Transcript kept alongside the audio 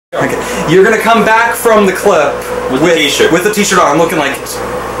Okay. You're gonna come back from the clip with the t-shirt. With the t-shirt on. I'm looking like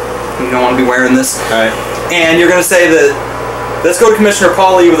you don't want to be wearing this. Alright. And you're gonna say that let's go to Commissioner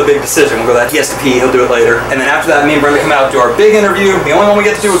Paulie with a big decision. We'll go that he has to pee, he'll do it later. And then after that, me and Brenda come out, do our big interview. The only one we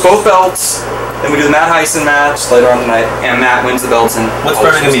get to do with both belts. Then we do the Matt Hyson match later on tonight, and Matt wins the belts. And what's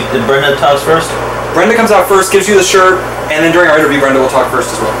Brenda gonna be? Did Brenda talks first? Brenda comes out first, gives you the shirt, and then during our interview, Brenda will talk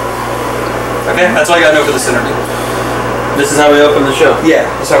first as well. Okay, that's all I gotta know for this interview. This is how we open the show. Yeah,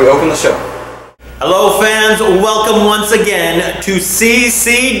 that's how we open the show. Hello fans, welcome once again to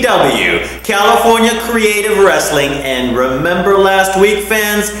CCW, California Creative Wrestling. And remember last week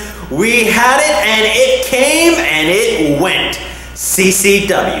fans, we had it and it came and it went.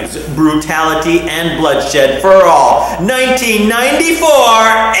 CCW's Brutality and Bloodshed for All 1994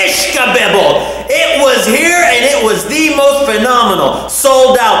 Ishkabibble. It was here and it was the most phenomenal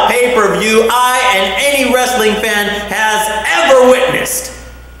sold out pay-per-view I and any wrestling fan has ever witnessed.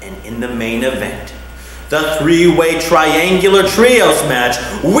 And in the main event, the three-way triangular trios match,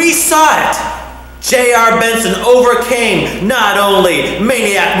 we saw it. J.R. Benson overcame not only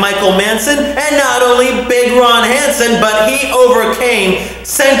Maniac Michael Manson and not only Big Ron Hansen, but he overcame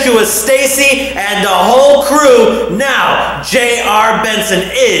Sensuous Stacy and the whole crew. Now, J.R. Benson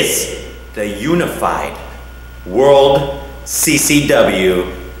is the unified World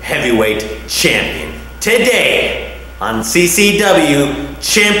CCW Heavyweight Champion. Today, on CCW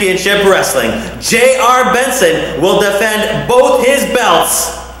Championship Wrestling, J.R. Benson will defend both his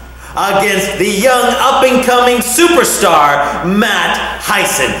belts against the young up-and-coming superstar, Matt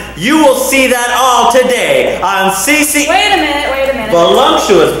Hyson. You will see that all today on CC... Wait a minute.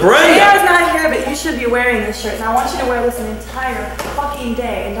 Voluptuous Brenda. JR's not here, but you should be wearing this shirt. And I want you to wear this an entire fucking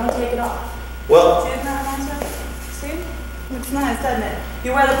day and don't take it off. Well... See, isn't that nice? See? It's nice, doesn't it?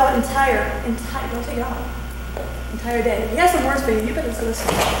 You wear the entire, don't take it off. Entire day. He has some words for you. You better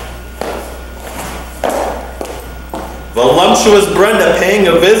listen. Voluptuous Brenda paying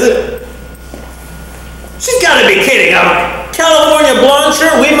a visit? She's gotta be kidding. California blonde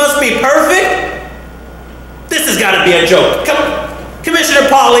shirt, we must be perfect? This has gotta be a joke. Commissioner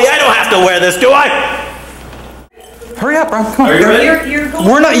Paulie, I don't have to wear this, do I? Hurry up, bro. Come on. Are you ready?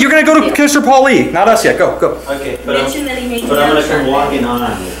 You're gonna go to Commissioner Paulie. Not us yet. Go. Okay, but I'm gonna come walking on.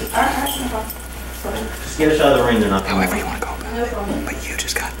 Just get us out of the ring, they're not coming. However you want to go. No problem. But you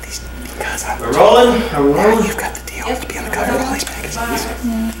just got these because We're rolling? you've got the deal to be on the cover of all these magazines.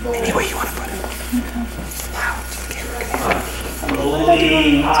 Any way you want to put it. Wow.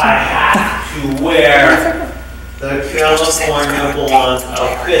 I have to wear the California Blonde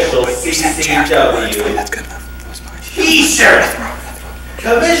official CCW That's good enough. t-shirt.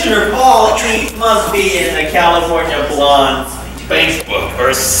 Commissioner Paul E must be in the California Blonde Facebook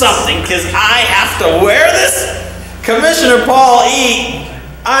or something because I have to wear this. Commissioner Paul E,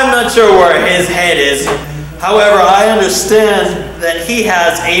 I'm not sure where his head is. However, I understand that he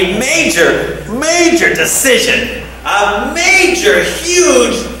has a major decision. A major,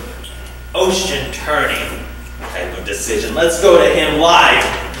 huge, ocean-turning type of decision. Let's go to him live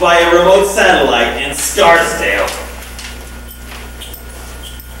via remote satellite in Scarsdale.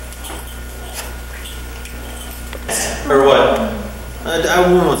 Or what? I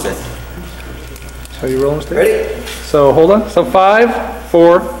won't say. So you rolling stage? Ready? So hold on. So 5,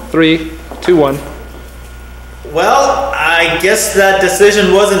 4, 3, 2, 1. Well, I guess that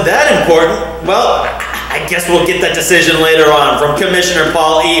decision wasn't that important. Well, I guess we'll get that decision later on from Commissioner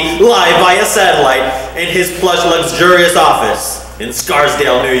Paul E. live via satellite in his plush luxurious office in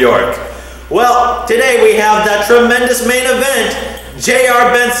Scarsdale, New York. Well, today we have that tremendous main event.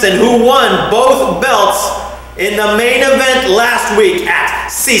 J.R. Benson, who won both belts in the main event last week at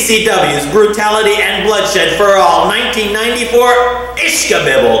CCW's Brutality and Bloodshed for All 1994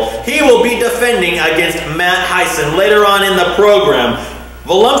 Ishkabibble. He will be defending against Matt Hyson later on in the program.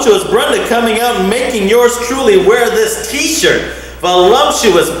 Voluptuous Brenda coming out and making yours truly wear this t-shirt.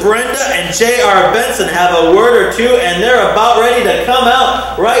 Voluptuous Brenda and J.R. Benson have a word or two and they're about ready to come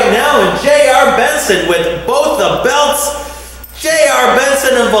out right now. And J.R. Benson with both the belts. J.R.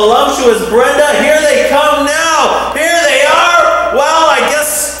 Benson and Voluptuous Brenda, here they come now. Here they are. Well, I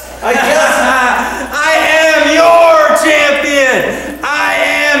guess I am your champion. I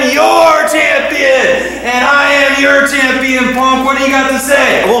am your champion. And I am your champion, Punk. What do you got to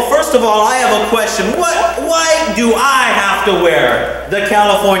say? Well, first of all, I have a question. Why do I have to wear the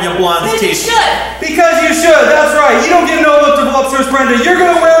California Blondes t-shirt? Because you should. That's right. You don't give no love to Voluptuous Brenda. You're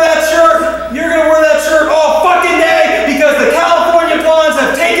going to wear that shirt. You're going to wear that shirt all fucking day because the California Blondes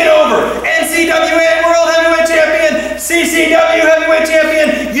have taken over. NCWA World Heavyweight Champion, CCW Heavyweight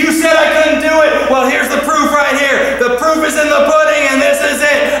Champion. You said I couldn't do it. Well, here's the proof right here. The proof is in the pudding, and this is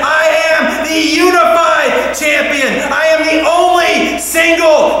it.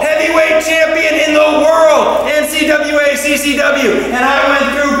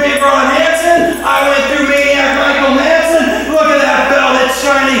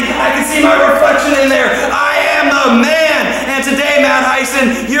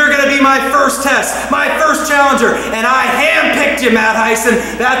 and I handpicked you, Matt Hyson.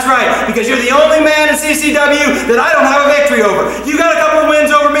 That's right, because you're the only man in CCW that I don't have a victory over. You got a couple of wins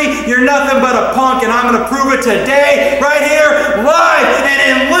over me, you're nothing but a punk, and I'm going to prove it today, right here, live and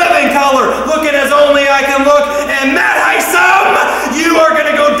in living color, looking as only I can look. And Matt Hyson, you are going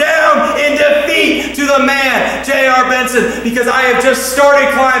to go down in defeat to the man, J.R. Benson, because I have just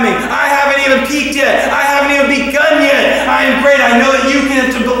started climbing. I haven't even peaked yet. I haven't even begun yet. I am great. I know that you can't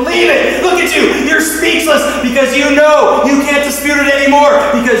believe it. Look at you. You're speechless because you know you can't dispute it anymore,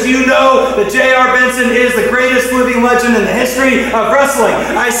 because you know that J.R. Benson is the greatest living legend in the history of wrestling.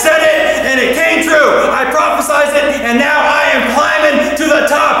 I said it and it came true. I prophesized it, and now I am climbing to the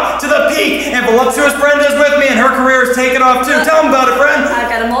top, to the peak. And Volumptuous Brenda is with me, and her career is taking off too. Tell them about it, friend. I've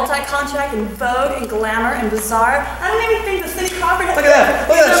got a multi-contract in Vogue and Glamour and Bazaar. I don't even think the City Crawford has. Look at that.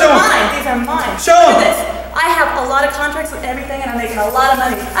 Look at that. Show them. These are mine. Show them. Look at this. I have a lot of contracts with everything, and I'm making a lot of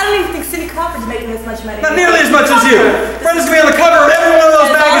money. I don't even think City Crawford's making this much money. Not nearly as much as you. Brenda's going to be on the cover of every one of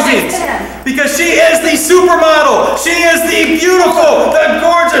those magazines. Because she is the supermodel. She is the beautiful, the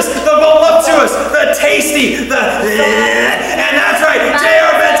gorgeous, the voluptuous, the tasty, the... And that's right,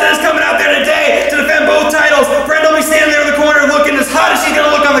 J.R. Benson is coming out there today to defend both titles. Brenda will be standing there in the corner looking as hot as she's going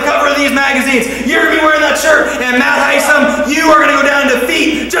to look on the cover of these magazines. You're going to be wearing that shirt. And Matt Hyson, you are going to go down in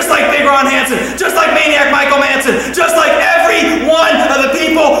defeat, just like Big Ron Hansen, just like Maniac Michael Manson, just like every one of the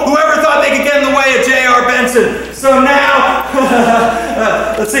people who ever thought they could get in the way of J.R. Benson. So now,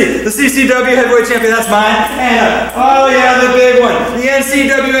 let's see, the CCW Heavyweight Champion, that's mine. And, oh yeah, the big one, the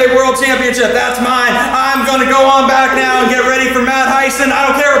NCWA World Championship, that's mine. I'm going to go on back now and get ready for Matt Hyson. I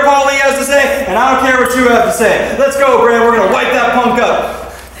don't care what Paul Lee has to say, and I don't care what you have to say. Let's go, Brenda, we're going to wipe that punk up.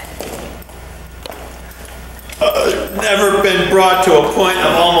 Never been brought to a point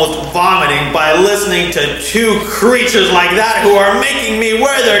of almost vomiting by listening to two creatures like that who are making me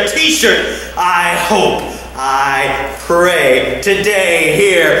wear their t-shirt. I hope, I pray today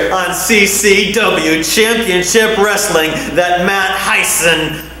here on CCW Championship Wrestling that Matt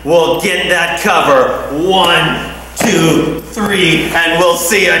Hyson will get that cover. 1, 2, 3, and we'll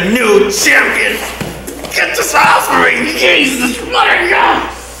see a new champion. Get this off of me, Jesus, my God.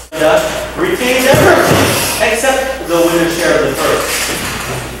 Retained everything except the winner's share of the first,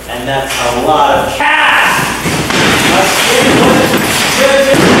 and that's a lot of cash.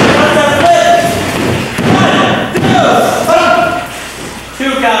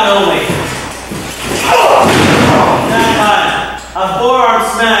 Two count only. That time, a forearm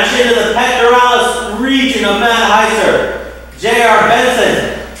smash into the pectoralis region of Matt Hyson. J.R. Benson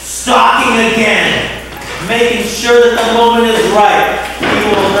stalking again, making sure that the moment is right. He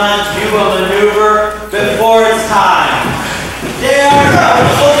will not do a maneuver before it's time. J.R.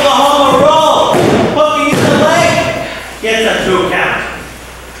 Oklahoma roll, hooking in the leg, gets a 2 count.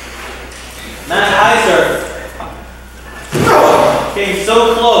 Matt Hyson came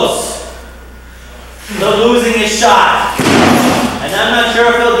so close to losing his shot, and I'm not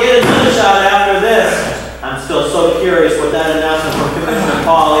sure if he'll get another shot after this. I'm still so curious what that announcement from Commissioner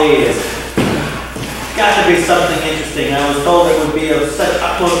Paul Lee is. Got to be something interesting. I was told it would be of such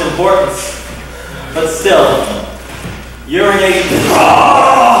utmost importance. But still, urination.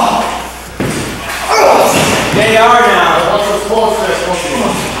 JR now.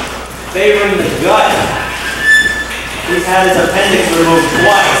 Favoring the gut. He's had his appendix removed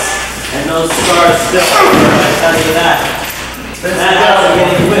twice, and those scars still hurt, I tell you that. Matt Hyson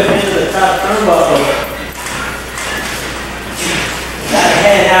getting whipped into the top turnbuckle. That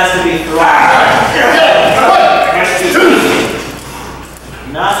head has to be thrown.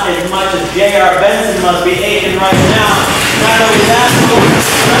 Not as much as J.R. Benson must be aching right now. Not only that,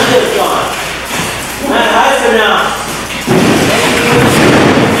 Brenda's gone. Matt Hyson now.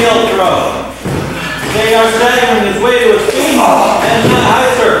 Field throw. J.R. staggering his way to his feet. And Matt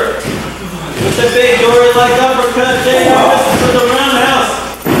Hyson with the big dory-like uppercut. J.R. Benson for the roundhouse.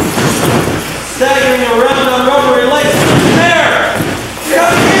 Staggering around on rubbery legs. There!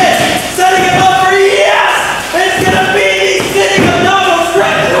 Coming in! Setting him up for yes! It's gonna be the sitting of double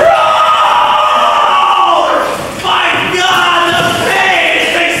stretch roll! My God, the pain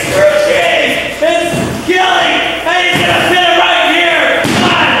is excruciating! It's killing! And he's gonna pin it right here!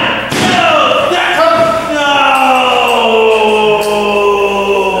 1, 2, 3! No!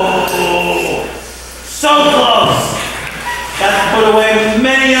 So close! Got to put away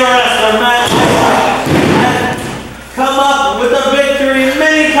many a wrestler, Matt Hyson. Come up with a victory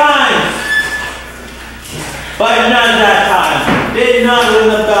many times, but not that time. Did not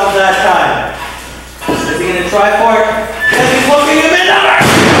win the belt that time. Is he going to try for it? Yes, he's looking him in number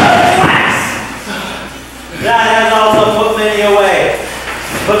 6. That has also put many away.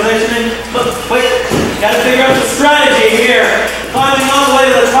 Positioning, wait. Gotta figure out the strategy here. Climbing all the way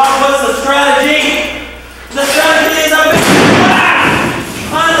to the top, what's the strategy? The strategy is a big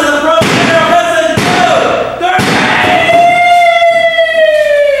onto the pro player, Benson, 2, 3!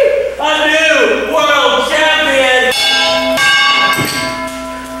 A new world champion!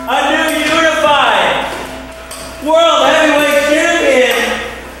 A new unified world heavyweight champion!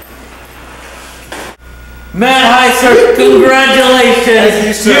 Matt Hyson,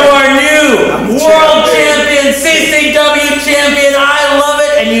 congratulations! You are new world champion, CCW champion. I love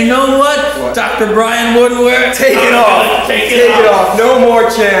it. And you know what? Dr. Brian wouldn't wear it. Take it off. Take it off. No more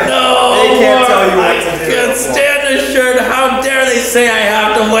champ. No they can't more. tell you what I to do. can't stand this shirt. How dare they say I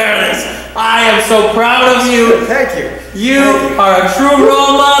have to wear this? I am so proud of you. Thank you. You are a true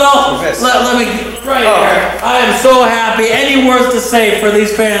role model. Yes. Let me right here. I am so happy. Any words to say for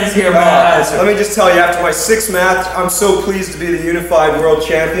these fans here, Matt? Let me just tell you, after my 6th match, I'm so pleased to be the unified world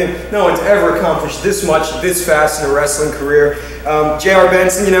champion. No one's ever accomplished this much, this fast in a wrestling career. JR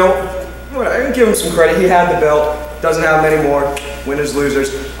Benson, you know, I can give him some credit. He had the belt. Doesn't have them anymore. Winners,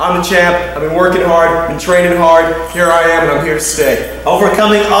 losers. I'm the champ. I've been working hard, been training hard. Here I am, and I'm here to stay.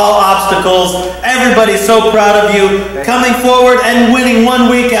 Overcoming all obstacles. Everybody's so proud of you. Coming forward and winning 1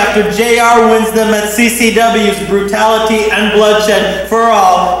 week after JR wins them at CCW's Brutality and Bloodshed for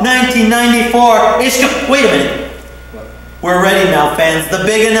All 1994. Wait a minute. We're ready now, fans. The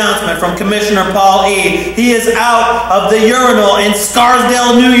big announcement from Commissioner Paul E. He is out of the urinal in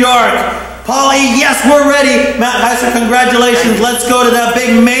Scarsdale, New York. Paul E., yes, we're ready. Matt Hyson, congratulations. Let's go to that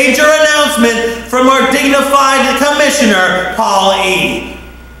big major announcement from our dignified Commissioner, Paul E.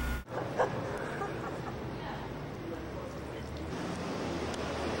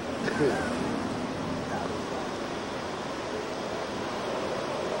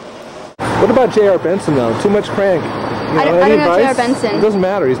 What about J.R. Benson, though? Too much crank. I don't know J.R. Benson. It doesn't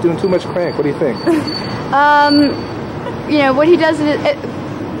matter. He's doing too much crank. What do you think? You know, what he does is...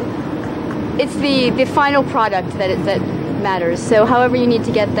 It's the final product that matters. So however you need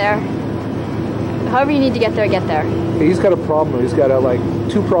to get there, get there. He's got a problem. He's got like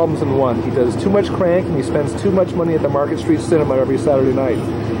 2 problems in one. He does too much crank and he spends too much money at the Market Street Cinema every Saturday night.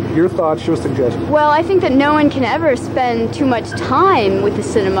 Your thoughts, your suggestions? Well, I think that no one can ever spend too much time with the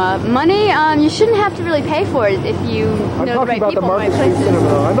cinema. Money, you shouldn't have to really pay for it if you know the right people, right places.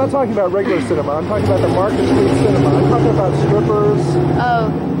 Cinema. I'm not talking about regular cinema. I'm talking about the Market Street Cinema. I'm talking about strippers. Oh,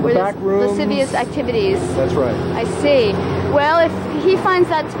 where back rooms. Lascivious activities. That's right. I see. Well, if he finds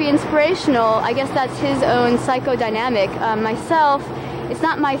that to be inspirational, I guess that's his own psychodynamic. Myself, it's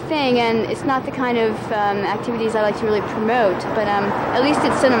not my thing, and it's not the kind of activities I like to really promote, but at least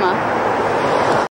it's cinema.